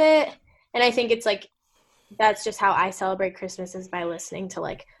rock with it. And I think it's like that's just how I celebrate Christmas is by listening to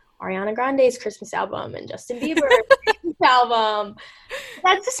like Ariana Grande's Christmas album and Justin Bieber's Christmas album.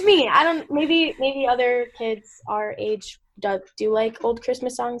 That's just me. I don't maybe other kids our age do like old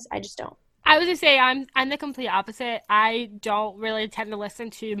Christmas songs. I just don't. I was gonna say I'm the complete opposite. I don't really tend to listen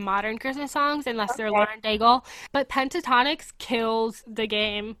to modern Christmas songs unless they're Okay. Lauren Daigle. But Pentatonics kills the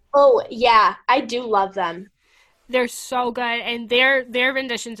game. Oh, yeah. I do love them. They're so good, and their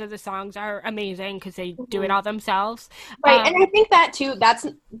renditions of the songs are amazing because they do it Mhm. all themselves. Right. And I think that too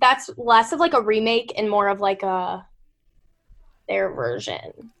that's less of like a remake and more of like a their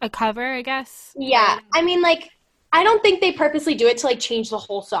version. A cover, I guess. Yeah. I mean like I don't think they purposely do it to like change the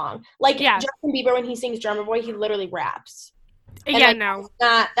whole song. Like Yeah, Justin Bieber when he sings Drummer Boy, he literally raps. And yeah, like no,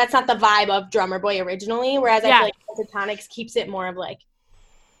 that's not the vibe of Drummer Boy originally, whereas I feel yeah, like Pentatonics keeps it more of like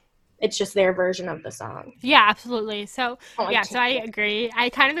it's just their version of the song. yeah, absolutely. So I don't like yeah, so I change agree. I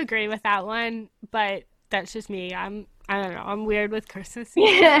kind of agree with that one, but that's just me. I don't know. I'm weird with Christmas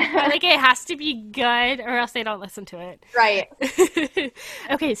music. I it. like it has to be good, or else I don't listen to Right. it.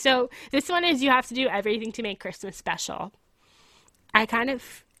 Okay, so this one is you have to do everything to make Christmas special. I kind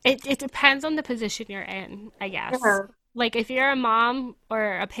of it depends on the position you're in, I guess. Uh-huh. Like if you're a mom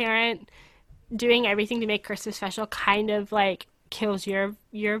or a parent, doing everything to make Christmas special kind of like kills your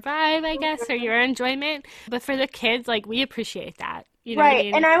vibe, I guess, or your enjoyment. But for the kids, like we appreciate that. You know what I Right.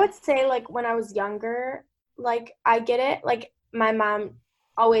 And mean? I would say like when I was younger, like I get it. Like my mom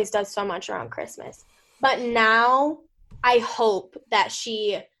always does so much around Christmas. But now I hope that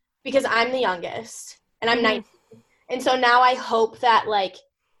because I'm the youngest and I'm Hmm. 19. And so now I hope that like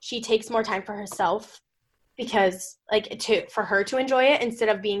she takes more time for herself because like to for her to enjoy it instead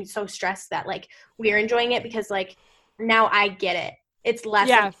of being so stressed that like we're enjoying it because like now I get it. It's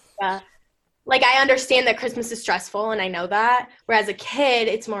less of Yeah, like I understand that Christmas is stressful and I know that. Whereas a kid,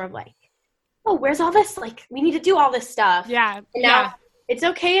 it's more of like, oh, where's all this? Like we need to do all this stuff. yeah, And yeah. now it's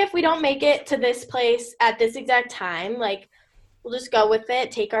okay if we don't make it to this place at this exact time. Like we'll just go with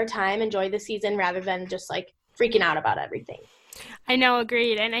it, take our time, enjoy the season rather than just like freaking out about everything. I know,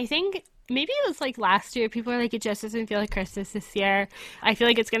 agreed. And I think maybe it was like last year, people are like, it just doesn't feel like Christmas this year. I feel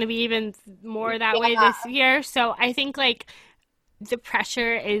like it's going to be even more that way Yeah. this year. So I think like the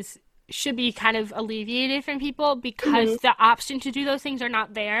pressure is should be kind of alleviated from people Mhm. because the option to do those things are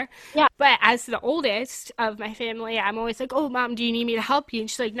not there. Yeah. But as the oldest of my family, I'm always like, "Oh, mom, do you need me to help you?" And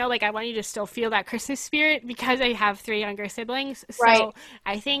she's like, "No, like I want you to still feel that Christmas spirit because I have three younger siblings." Right. So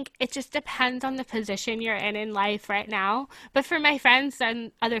I think it just depends on the position you're in life right now. But for my friends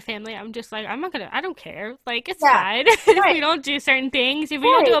and other family, I'm just like, I don't care. Like it's Yeah. fine if Right. we don't do certain things. If we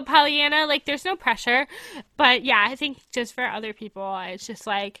don't do Right. a Pollyanna, like there's no pressure. But yeah, I think just for other people, it's just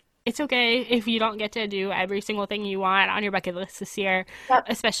like it's okay if you don't get to do every single thing you want on your bucket list this year, Yep.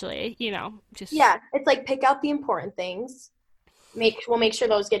 especially, just Yeah. It's like pick out the important things. We'll make sure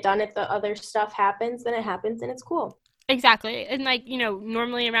those get done. If the other stuff happens, then it happens and it's cool. exactly. And like,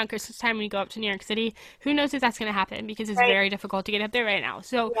 normally around Christmas time when you go up to New York City, who knows if that's going to happen because it's Right. very difficult to get up there right now.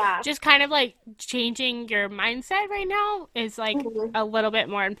 So Yeah. just kind of like changing your mindset right now is like Mhm. a little bit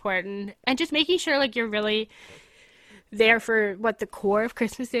more important and just making sure like you're really there for what the core of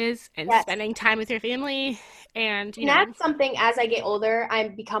Christmas is and Yes. spending time with your family and, And that's something as I get older, I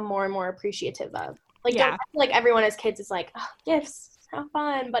become more and more appreciative of. Like, don't yeah. I feel like everyone as kids is like, oh, gifts, how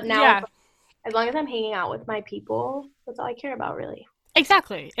fun. But now, Yeah. as long as I'm hanging out with my people, that's all I care about, really.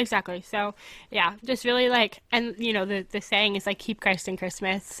 Exactly, exactly. So, yeah, just really like, and the saying is like keep Christ in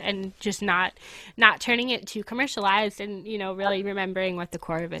Christmas, and just not turning it too commercialized, and really remembering what the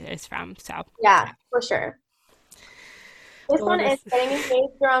core of it is from. So, Yeah, for sure. This well, one is getting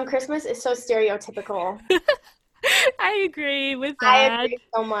engaged around Christmas is so stereotypical. I agree with I that. agree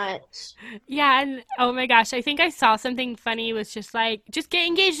so much. Yeah, and oh my gosh, I think I saw something funny was just like just get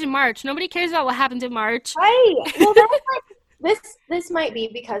engaged in March. Nobody cares about what happens in March. Right. Well, that's like this might be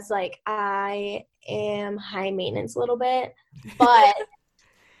because like I am high maintenance a little bit, but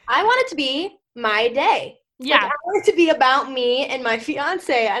I want it to be my day. Like I Yeah, want it to be about me and my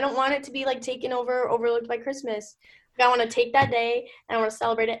fiance. I don't want it to be like taken overlooked by Christmas. Like, I want to take that day and I want to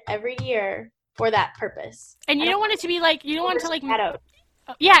celebrate it every year for that purpose. and I you don't don't want want it to be like you don't want it to like overshadowed.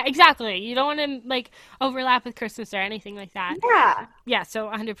 Yeah, exactly. You don't want to like overlap with Christmas or anything like that. Yeah. Yeah, so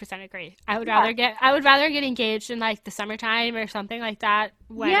 100% agree. Yeah. I would rather get engaged in like the summertime or something like that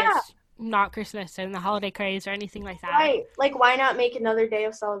when Yeah. it's not Christmas and the holiday craze or anything like that. Right. Like, why not make another day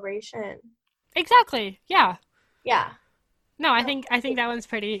of celebration? Exactly. Yeah. Yeah. No, I think that one's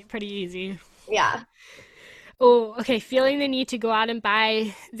pretty easy. Yeah. Oh, okay. Feeling the need to go out and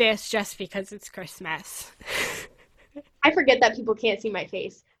buy this just because it's Christmas. I forget that people can't see my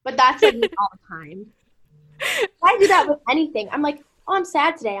face, but that's like me all the time. I do that with anything. I'm like, oh, I'm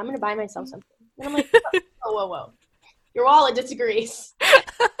sad today. I'm going to buy myself something. And I'm like, whoa, whoa, whoa. Your wallet disagrees.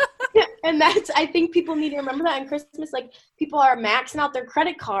 And I think people need to remember that on Christmas. Like, people are maxing out their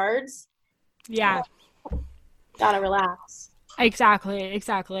credit cards. Yeah. Gotta relax.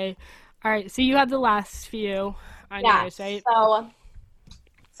 Exactly. All right. So you have the last few on Yeah. yours, right? So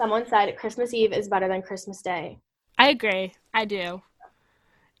someone said Christmas Eve is better than Christmas Day. I agree. I do.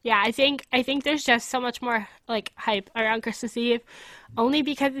 Yeah, I think there's just so much more like hype around Christmas Eve, only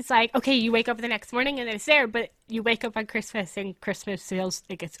because it's like okay, you wake up the next morning and it's there, but you wake up on Christmas and Christmas feels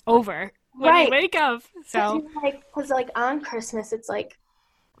like it's over when you Right. wake up. So Because like on Christmas, it's like,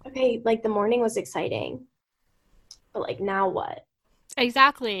 okay, like the morning was exciting, but like now what?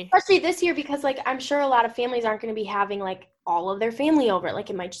 exactly. Especially this year because like I'm sure a lot of families aren't going to be having like all of their family over. Like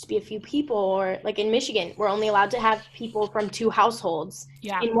it might just be a few people, or like in Michigan, we're only allowed to have people from two households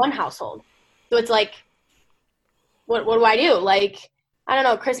Yeah. in one household. So it's like, what do I do? Like, I don't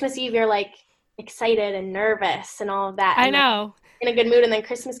know, Christmas Eve, you're like excited and nervous and all of that. I And like, know. in a good mood. And then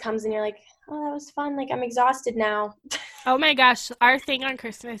Christmas comes and you're like, oh, that was fun. Like, I'm exhausted now. Oh my gosh, our thing on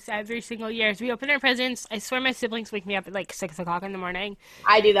Christmas every single year is we open our presents. I swear my siblings wake me up at like 6 o'clock in the morning.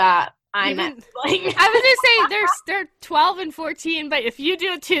 I do that. I'm Even at like I was gonna say they're 12 and 14, but if you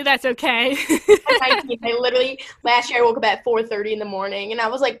do it too, that's okay. 19. I literally last year I woke up at 4:30 in the morning and I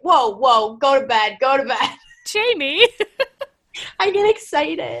was like, whoa, go to bed. Jamie, I get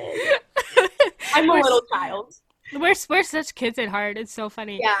excited. I'm a we're little child. we're such kids at heart. It's so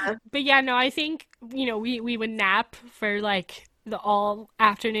funny. Yeah. But yeah, no, I think we would nap for like the all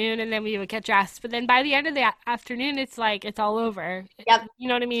afternoon, and then we would get dressed. But then by the end of the afternoon, it's like it's all over. Yep. You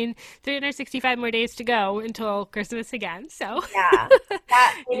know what I mean? 365 more days to go until Christmas again. So Yeah.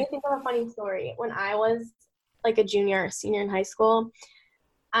 That made me think of a funny story. When I was like a junior or senior in high school,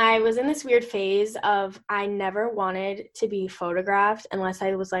 I was in this weird phase of I never wanted to be photographed unless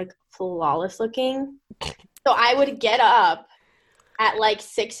I was like flawless looking. So I would get up at like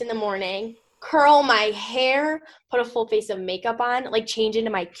 6 in the morning, curl my hair, put a full face of makeup on, like change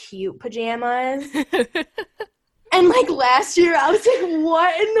into my cute pajamas. And like last year, I was like,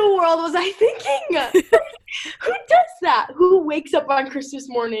 what in the world was I thinking? Who does that? Who wakes up on Christmas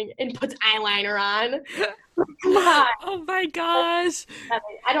morning and puts eyeliner on? Come on. Oh my gosh.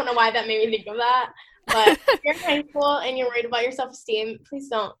 I don't know why that made me think of that. But if you're in high school and you're worried about your self-esteem, please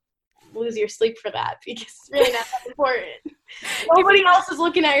don't lose your sleep for that because it's really not that important. Nobody else is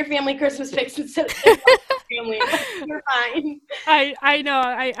looking at your family Christmas pics instead of your family. You're fine. I know.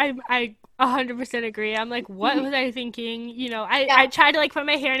 I 100% agree. I'm like, what was I thinking? I tried to like put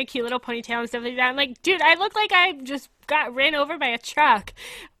my hair in a cute little ponytail and stuff like that. I'm like, dude, I look like I just got ran over by a truck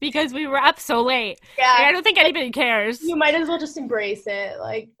because we were up so late. Yeah. Like, I don't think anybody cares. You might as well just embrace it.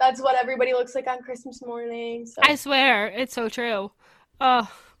 Like, that's what everybody looks like on Christmas morning. So. I swear, it's so true. Oh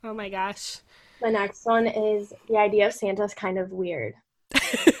my gosh. The next one is the idea of Santa's kind of weird.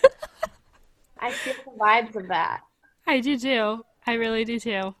 I feel the vibes of that. I do too. I really do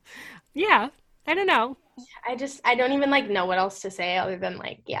too. Yeah. I don't know. I don't even like know what else to say other than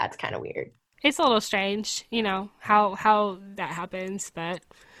like, yeah, it's kind of weird. It's a little strange, how that happens, but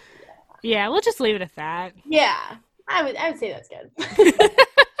yeah, we'll just leave it at that. Yeah, I would say that's good.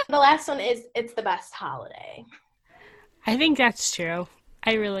 The last one is it's the best holiday. I think that's true.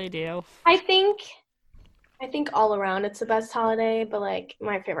 I really do. I think all around it's the best holiday, but like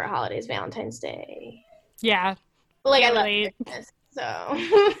my favorite holiday is Valentine's Day. Yeah. But like I love Relate. Christmas, so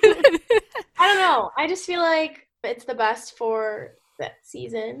I don't know. I just feel like it's the best for that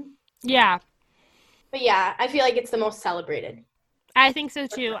season. Yeah. But yeah, I feel like it's the most celebrated. I think so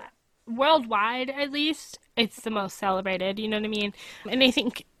too. Worldwide, at least, it's the most celebrated, you know what I mean? And I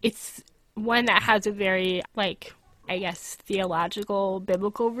think it's one that has a very, like, I guess, theological,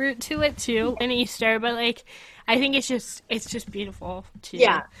 biblical root to it too in Easter, but like I think it's just beautiful too.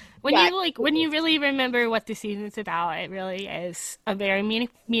 Yeah. When you really remember what the season's about, it really is a very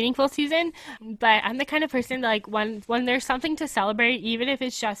meaningful season. But I'm the kind of person that, like, when there's something to celebrate, even if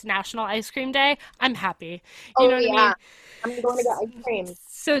it's just National Ice Cream Day, I'm happy. You know what I mean? I'm going to get ice cream.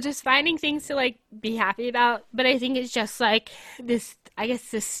 So just finding things to like be happy about, but I think it's just like this, I guess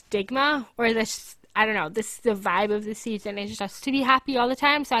this stigma or this, I don't know, this the vibe of the season is just to be happy all the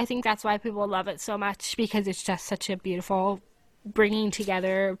time. So I think that's why people love it so much because it's just such a beautiful bringing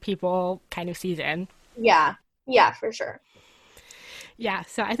together people kind of season. Yeah. Yeah, for sure. Yeah,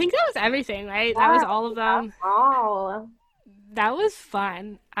 so I think that was everything, right? That was all of them. Oh, That was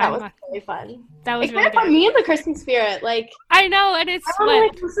fun. that was really fun. That was It really kind of put good. me in the Christmas spirit. Like, I know, and it's I want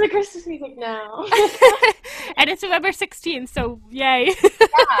what? to like listen to Christmas music now. And it's November 16th, so yay.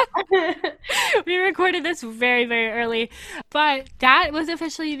 Yeah. We recorded this very, very early. But that was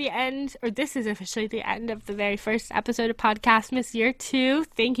officially the end, or this is officially the end of the very first episode of Podcast Miss Year 2.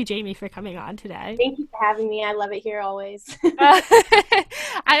 Thank you, Jamie, for coming on today. Thank you for having me. I love it here always.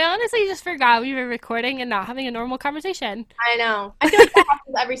 I honestly just forgot we were recording and not having a normal conversation. I know. I feel like that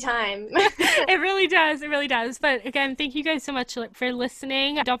happens every time. It really does. It really does. But again, thank you guys so much for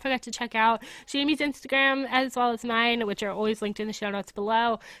listening. Don't forget to check out Jamie's Instagram as well as mine, which are always linked in the show notes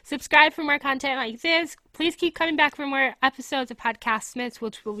below. Subscribe for more content like this. Please keep coming back for more episodes of Podcast Smiths,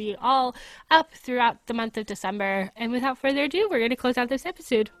 which will be all up throughout the month of December. And without further ado, we're going to close out this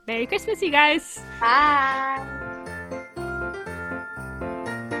episode. Merry Christmas, you guys. Bye.